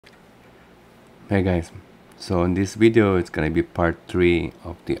Hey guys, so in this video it's gonna be part 3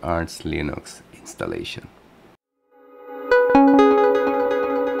 of the Arch Linux installation.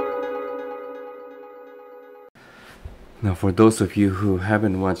 Now for those of you who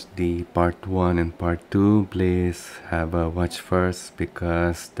haven't watched the part 1 and part 2, please have a watch first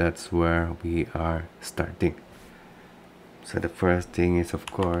because that's where we are starting. So the first thing is, of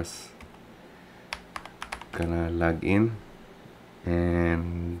course, gonna log in,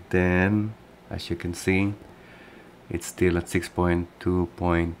 and then as you can see it's still at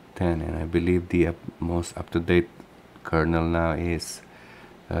 6.2.10, and I believe the most up-to-date kernel now is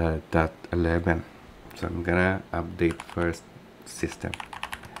 .11. So I'm gonna update first system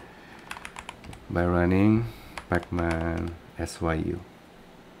by running pacman syu.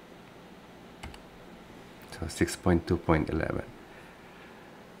 So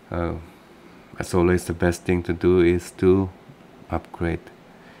 6.2.11. As always, the best thing to do is to upgrade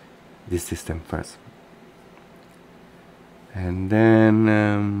this system first, and then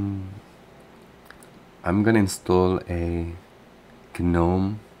I'm gonna install a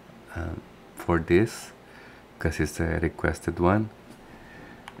GNOME for this because it's a requested one,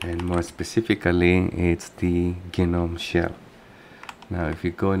 and more specifically it's the gnome-shell. Now if you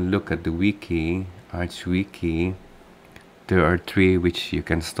go and look at the wiki, Arch wiki, there are 3 which you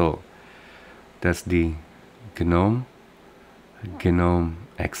can install. That's the GNOME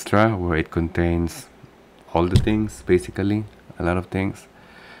Extra, where it contains all the things, basically a lot of things,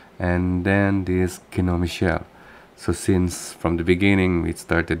 and then this gnome-shell. So since from the beginning we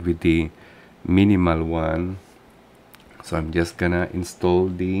started with the minimal one, so I'm just gonna install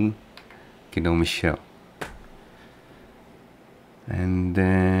the gnome-shell, and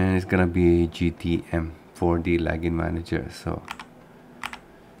then it's gonna be GTM for the login manager. So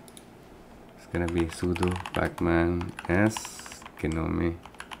it's gonna be sudo pacman s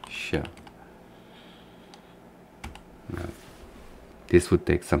gnome-shell. Now, this would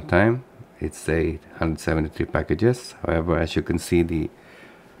take some time. It's a 173 packages. However, as you can see, the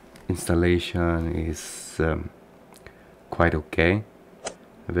installation is quite okay,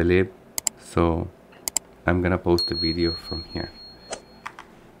 I believe. So I'm gonna post a video from here.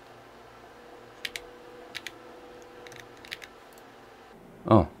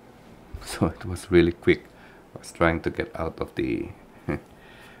 Oh, so it was really quick. I was trying to get out of the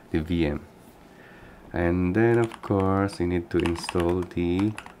the VM. And then of course you need to install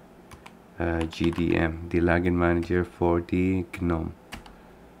the GDM, the login manager for the GNOME.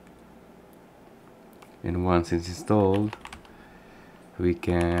 And once it's installed, we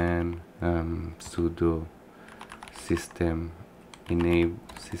can sudo system enable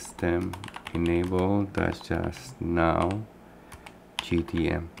dash now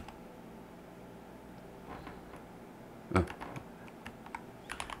GDM.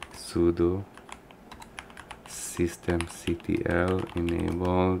 Sudo systemctl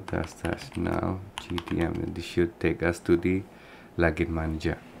enable dash now GTM, and this should take us to the login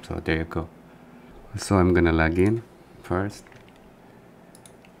manager. So there you go. So I'm gonna log in first,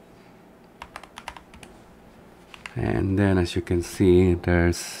 and then as you can see,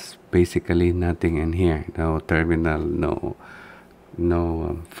 there's basically nothing in here. No terminal,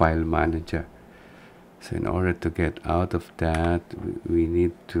 no file manager. So in order to get out of that, we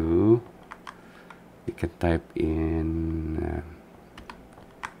need to, we can type in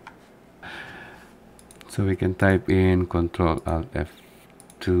so we can type in Control Alt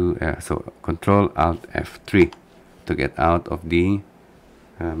F2, so Control Alt F3 to get out of the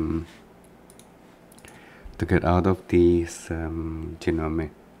this gnome.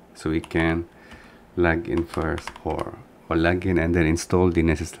 So we can log in first, or log in and then install the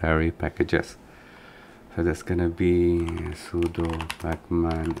necessary packages. So that's gonna be sudo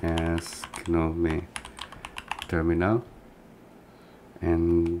pacman s gnome-terminal,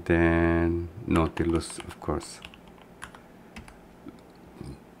 and then nautilus, of course.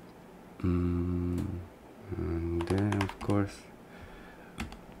 And then of course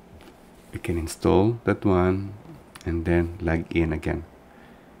we can install that one and then log in again.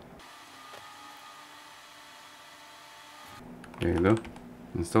 There you go,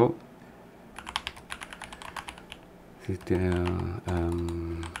 installed.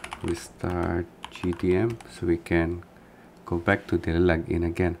 Restart GTM, so we can go back to the login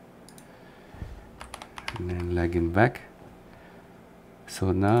again, and then login back.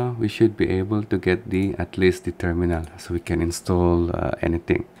 So now we should be able to get at least the terminal, so we can install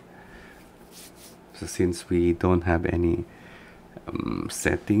anything. So since we don't have any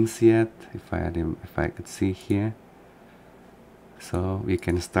settings yet, if I could see here, so we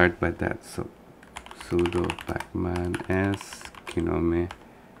can start by that. So sudo pacman s gnome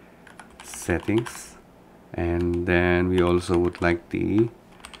settings, and then we also would like the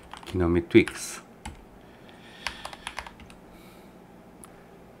gnome tweaks.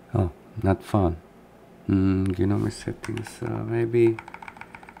 Oh, not found. Gnome settings, maybe.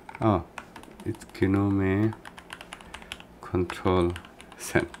 Oh, it's gnome control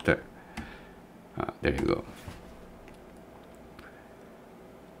center. There you go.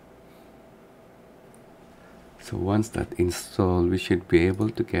 So once that installed, we should be able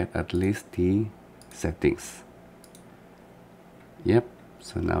to get at least the settings. Yep,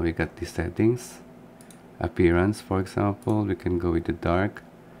 so now we got the settings. Appearance, for example, we can go with the dark.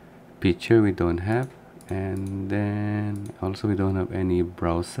 Picture we don't have, and then also we don't have any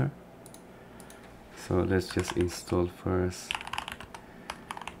browser. So let's just install first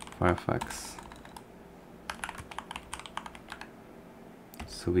Firefox,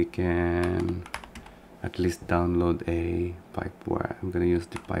 so we can at least download a pipe wire. I'm gonna use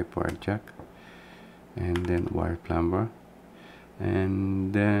the pipe wire jack, and then wire plumber,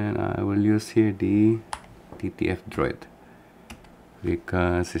 and then I will use here the TTF droid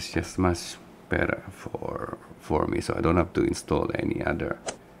because it's just much better for me, so I don't have to install any other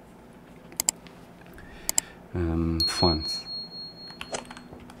fonts.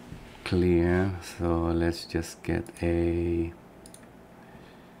 Clear. So let's just get a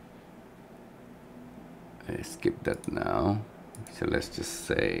skip that now. So let's just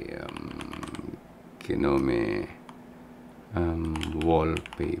say gnome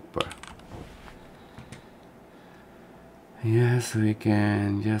wallpaper. Yes, we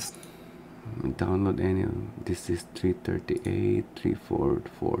can just download any of this. Is 338,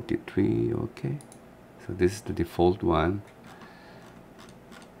 3443. Okay, so this is the default one,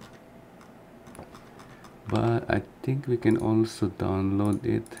 but I think we can also download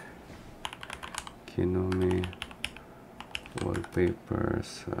it. Gnome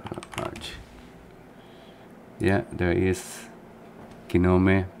wallpapers arch. Yeah, there is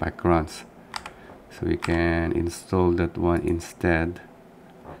gnome backgrounds, so we can install that one instead.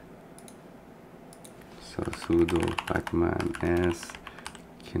 So sudo pacman as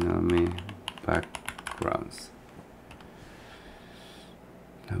gnome backgrounds.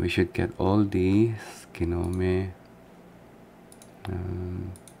 Now we should get all these gnome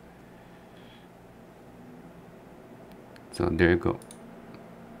so there you go.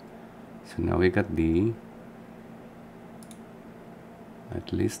 So now we got the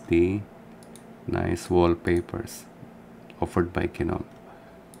at least the nice wallpapers offered by Gnome,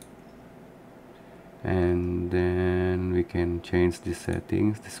 and then we can change the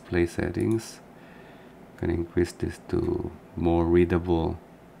settings, display settings. Can increase this to more readable.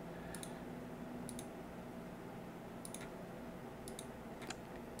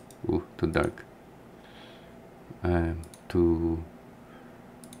 Ooh, too dark. So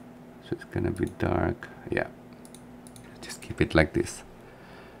it's gonna be dark. Yeah, just keep it like this.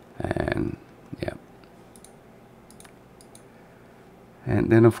 And yeah, and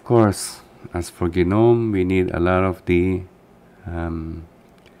then of course, as for Gnome, we need a lot of the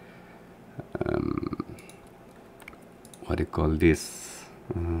what do you call this,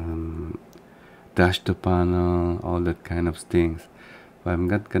 dash to panel, all that kind of things. But I'm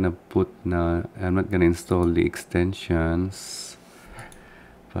not gonna put now. I'm not gonna install the extensions,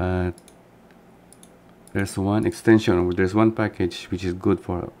 but there's one extension. There's one package which is good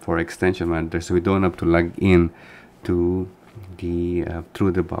for extension managers, so we don't have to log in to the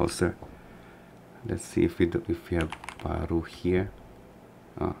through the browser. Let's see if we have Paru here.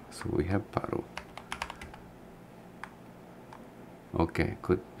 So we have Paru. Okay,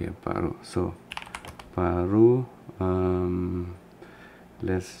 good. We have Paru. So Paru.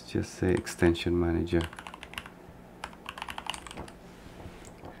 Let's just say extension manager.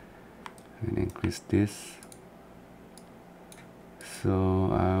 And increase this. So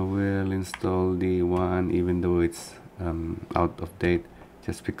I will install the one, even though it's out of date,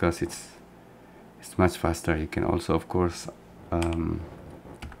 just because it's much faster. You can also, of course,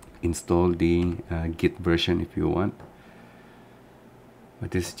 install the Git version if you want.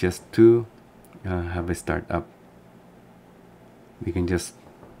 But it's just to have a startup. We can just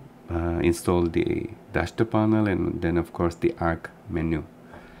install the dash to panel, and then of course the ArcMenu.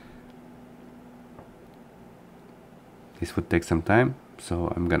 This would take some time,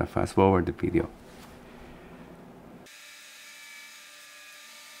 so I'm gonna fast forward the video.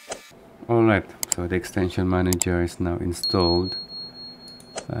 Alright, so the extension manager is now installed.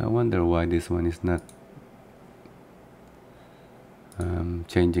 I wonder why this one is not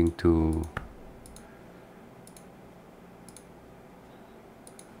changing to,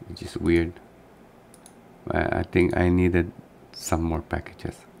 which is weird. I think I needed some more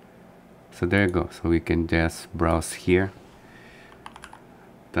packages. So there you go. So we can just browse here,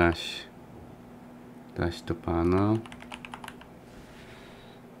 dash to panel,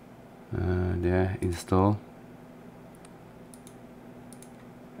 there, install,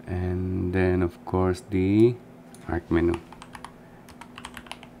 and then of course the ArcMenu,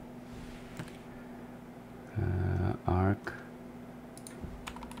 Arc,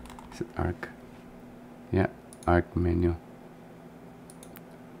 is it Arc? Yeah, ArcMenu.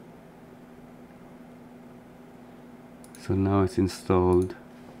 So now it's installed.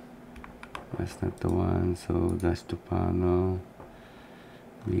 That's not the one. So dash to panel.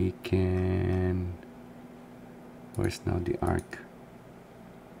 We can, where's now the Arc?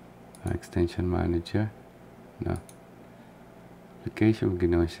 Extension manager. No. Application of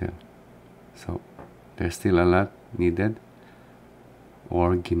gnome-shell. So there's still a lot needed.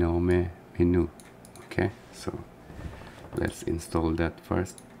 Or gnome menu. Okay, so let's install that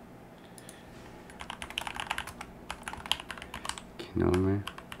first. Gnome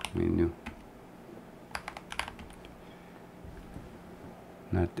menu.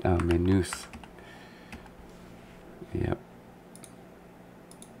 Not menus. Yep.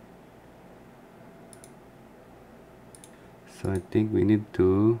 So I think we need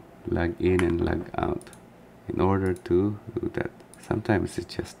to log in and log out in order to do that. Sometimes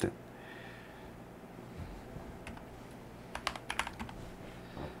it's just that.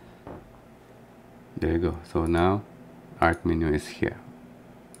 There you go. So now ArcMenu is here.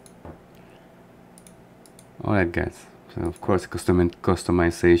 Alright guys, so of course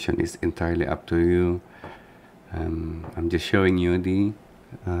customization is entirely up to you. I'm just showing you the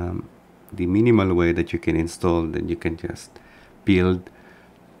minimal way that you can install, that you can just build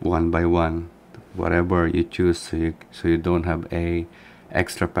one by one whatever you choose, so you don't have a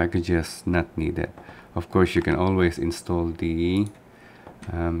extra packages not needed. Of course you can always install the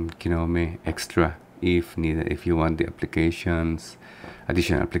gnome extra if needed, if you want the applications,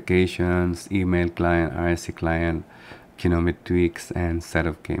 additional applications, email client, RSC client, gnome tweaks, and set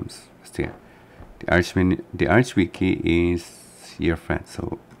of games. Still, the ArchWiki is your friend.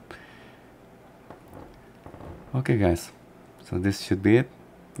 So okay guys, so this should be it.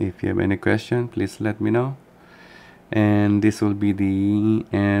 If you have any question, please let me know. And this will be the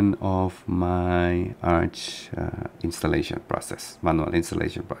end of my Arch installation process, manual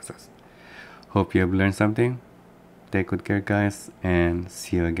installation process. Hope you have learned something. Take good care guys, and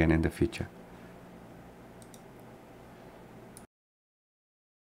see you again in the future.